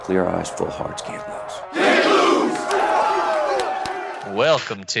Clear eyes, full hearts, can't lose.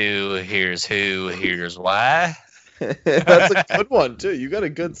 Welcome to Here's Who, Here's Why. That's a good one, too. You got a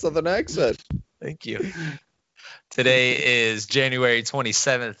good Southern accent. Thank you. Today is January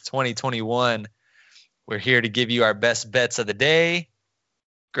 27th, 2021. We're here to give you our best bets of the day.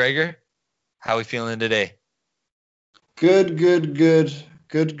 Gregor, how are we feeling today? Good. We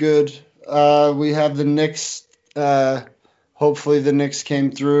have the Knicks. Hopefully the Knicks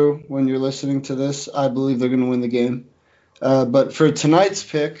came through when you're listening to this. I believe they're going to win the game. But for tonight's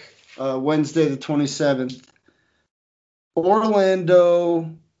pick, Wednesday the 27th,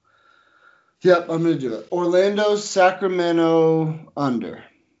 Orlando. Yep, I'm going to do it. Orlando, Sacramento under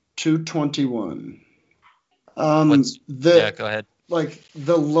 221. Go ahead. Like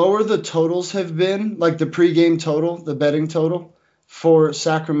the lower the totals have been, like the pregame total, the betting total for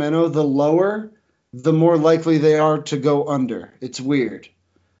Sacramento, the lower, the more likely they are to go under. It's weird.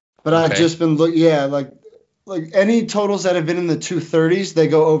 But Okay. I've just been like any totals that have been in the 230s, they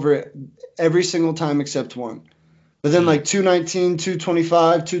go over it every single time except one. But then like 219,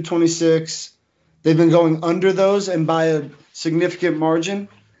 225, 226, they've been going under those and by a significant margin.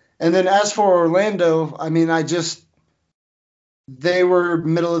 And then as for Orlando, I mean, they were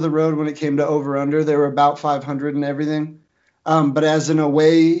middle of the road when it came to over-under. They were about 500 and everything. But as an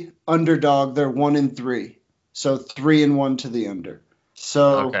away underdog, they're 1-3. So 3-1 to the under.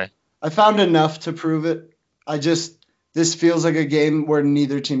 So Okay. I found enough to prove it. This feels like a game where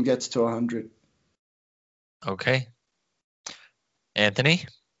neither team gets to 100. Okay. Anthony?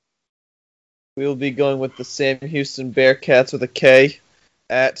 We'll be going with the Sam Houston Bearcats with a K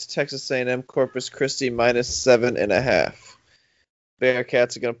at Texas A&M Corpus Christi -7.5.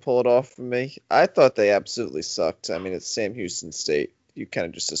 Bearcats are going to pull it off for me. I thought they absolutely sucked. I mean, it's Sam Houston State. You kind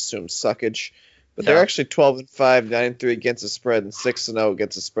of just assume suckage. But they're Yeah. actually 12-5, 9-3 against the spread, and 6-0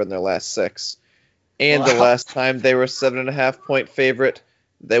 against the spread in their last 6. And the Wow. last time they were a 7.5-point favorite,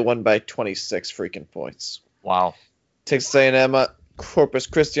 they won by 26 freaking points. Wow. Texas A&M, Corpus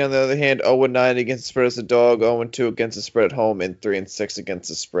Christi, on the other hand, 0-9 against the spread as a dog, 0-2 against the spread at home, and 3-6 against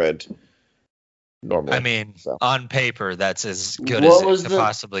the spread normally. I mean, So, on paper, that's as good What as was it could the-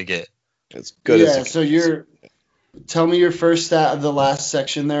 possibly get. as good as Yeah, it so tell me your first stat of the last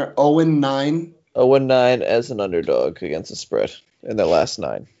section there. 0-9. 0-9 as an underdog against the spread in their last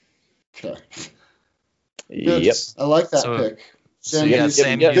 9. Okay. Good. Yep. I like that So- pick. So Sam you got Houston,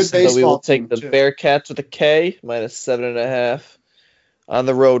 Sam good Houston. So we baseball will take team, the too. Bearcats with a K -7.5 on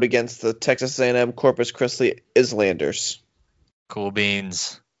the road against the Texas A&M Corpus Christi Islanders. Cool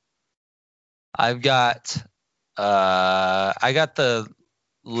beans. I've got the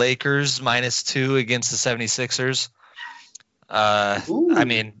Lakers -2 against the 76ers. Ooh. I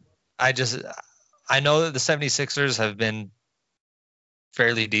mean, I know that the 76ers have been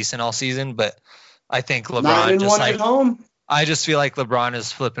fairly decent all season, but I think LeBron 9-1 at home. I just feel like LeBron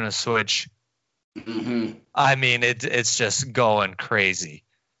is flipping a switch. Mm-hmm. I mean, it's just going crazy.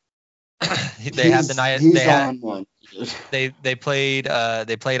 They had the night. He's They had, on one. they played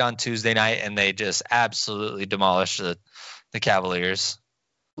on Tuesday night and they just absolutely demolished the Cavaliers.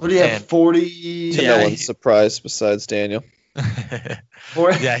 What do you have? And- 40. To Yeah, no one's surprised besides Daniel.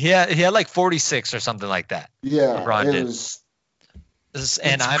 Yeah, he had like 46 or something like that. Yeah. LeBron it did. was.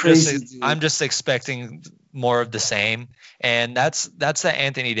 And It's I'm crazy, just dude. I'm just expecting more of the same. And that's that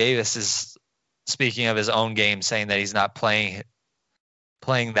Anthony Davis is speaking of his own game, saying that he's not playing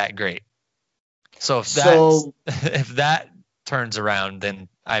that great. So if that turns around, then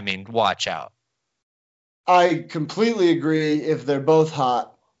I mean, watch out. I completely agree if they're both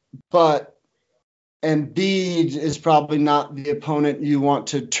hot, but Embiid is probably not the opponent you want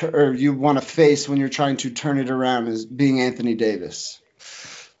to face when you're trying to turn it around as being Anthony Davis.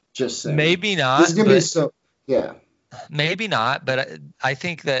 Just saying. Maybe not. This is gonna be But, so. Yeah. maybe not. But I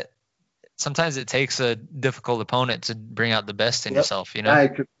think that sometimes it takes a difficult opponent to bring out the best in Yep. yourself. You know.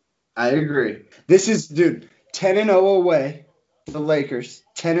 I agree. This is, dude, 10-0 away. The Lakers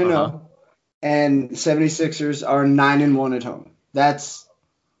 10-0, Uh-huh. and 76ers are 9-1 at home. This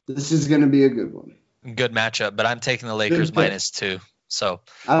is going to be a good one. Good matchup. But I'm taking the Lakers pick. -2. So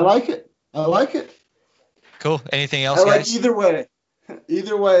I like it. cool. Anything else, I like guys? either way.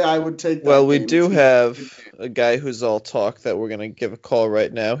 Either way, I would take that. Well, we game. do It's have a good game. a guy who's all talk that we're going to give a call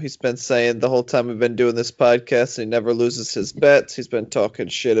right now. He's been saying the whole time we've been doing this podcast, he never loses his bets. He's been talking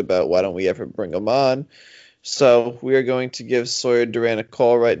shit about why don't we ever bring him on. So we are going to give Sawyer Duran a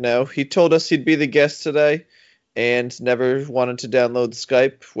call right now. He told us he'd be the guest today and never wanted to download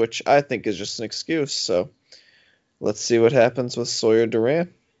Skype, which I think is just an excuse. So let's see what happens with Sawyer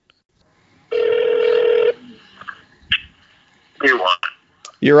Duran. You want?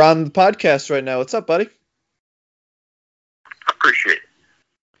 You're on the podcast right now. What's up, buddy? Appreciate it.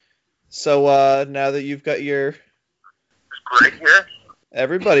 So now that you've got your... Is Greg here?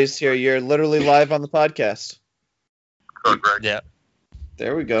 Everybody's here. You're literally live on the podcast. Hello, Greg. Yeah.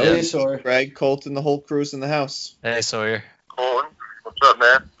 There we go. Hey, Sawyer. Greg, Colton, the whole crew's in the house. Hey, Sawyer. Colin, what's up,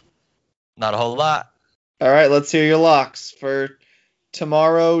 man? Not a whole lot. All right, let's hear your locks for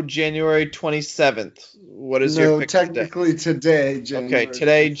tomorrow, January 27th. What is your No, pick today? technically today, January. Okay,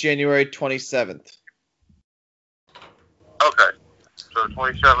 today, January 27th. Okay. So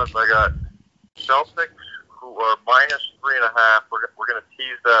 27th, I got Celtics, who are minus 3.5. We're going to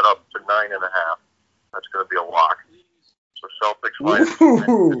tease that up to 9.5. That's going to be a lock. So Celtics minus.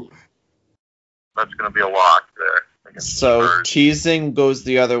 Ooh. That's going to be a lock there. against So Spurs. teasing goes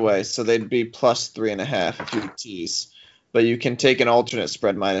the other way, so they'd be plus 3.5 if you tease. But you can take an alternate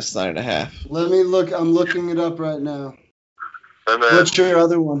spread minus 9.5. Let me look. I'm looking it up right now. And then, What's your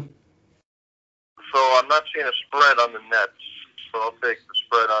other one? so I'm not seeing a spread on the Nets. So I'll take the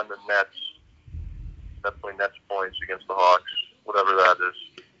spread on the Nets. Definitely Nets points against the Hawks, whatever that is.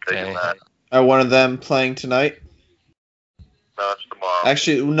 Taking Okay. that. Are one of them playing tonight? No, it's tomorrow.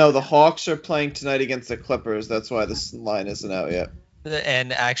 Actually, no, the Hawks are playing tonight against the Clippers. That's why this line isn't out yet.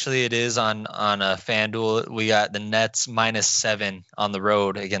 And actually, it is on FanDuel. We got the Nets -7 on the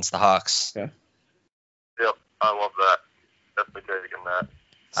road against the Hawks. Yep, I love that. Definitely taking that.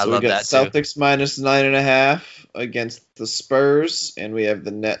 I So love we got that, too. Celtics minus 9.5 against the Spurs, and we have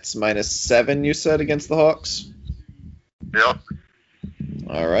the Nets -7, you said, against the Hawks? Yep.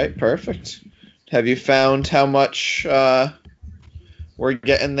 All right, perfect. Have you found how much we're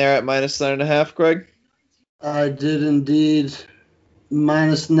getting there at minus 9.5, Greg? I did indeed.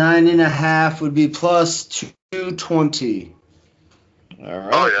 Minus 9.5 would be plus 220. All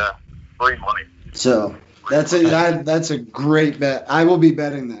right. Oh, yeah. Free money. So that's a great bet. I will be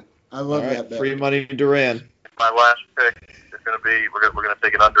betting that. I love All right, that bet. free money Duran. My last pick is going to be, we're going to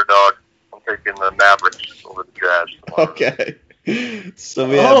take an underdog. I'm taking the Mavericks over the Jazz tomorrow. Okay. So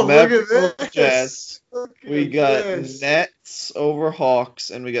we have Oh, look Mavericks at over this. Jazz. Look We at got this. Nets over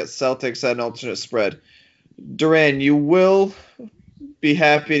Hawks, and we got Celtics at an alternate spread. Duran, you will be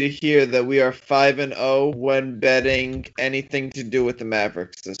happy to hear that we are 5-0 when betting anything to do with the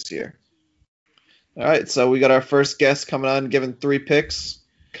Mavericks this year. All right, so we got our first guest coming on, giving 3 picks.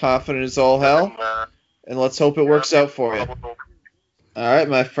 Confident as all hell, and let's hope it works out for you. All right,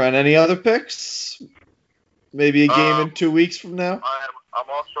 my friend. Any other picks? Maybe a game in 2 weeks from now? I'm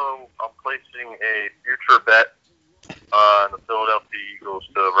placing a future bet on the Philadelphia Eagles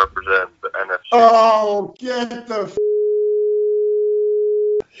to represent the NFC. Oh, get the